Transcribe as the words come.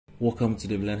Welcome to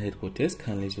the Milan headquarters.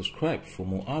 Kindly subscribe for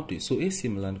more updates. So AC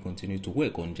Milan continue to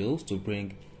work on deals to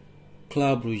bring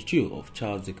club reissue of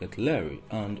Charles Ketelaere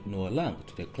and Noa Lang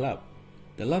to the club.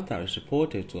 The latter is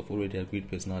reported to have already agreed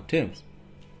personal terms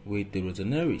with the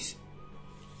Rossoneri's.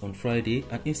 On Friday,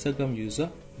 an Instagram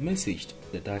user messaged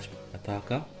the Dutch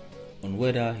attacker on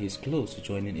whether he is close to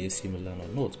joining AC Milan or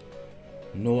not.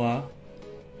 Noah,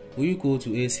 will you go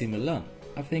to AC Milan?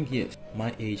 I think yes.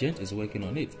 My agent is working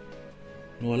on it.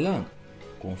 Noa Lang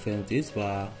confirmed this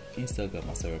via Instagram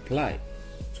as a reply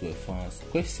to a fan's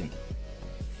question,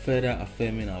 further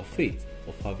affirming our faith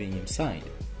of having him signed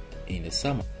in the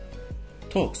summer.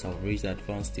 Talks have reached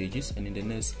advanced stages, and in the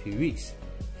next few weeks,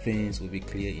 things will be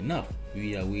clear enough.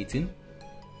 We are waiting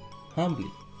humbly.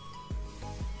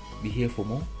 Be here for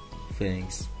more.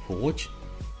 Thanks for watching.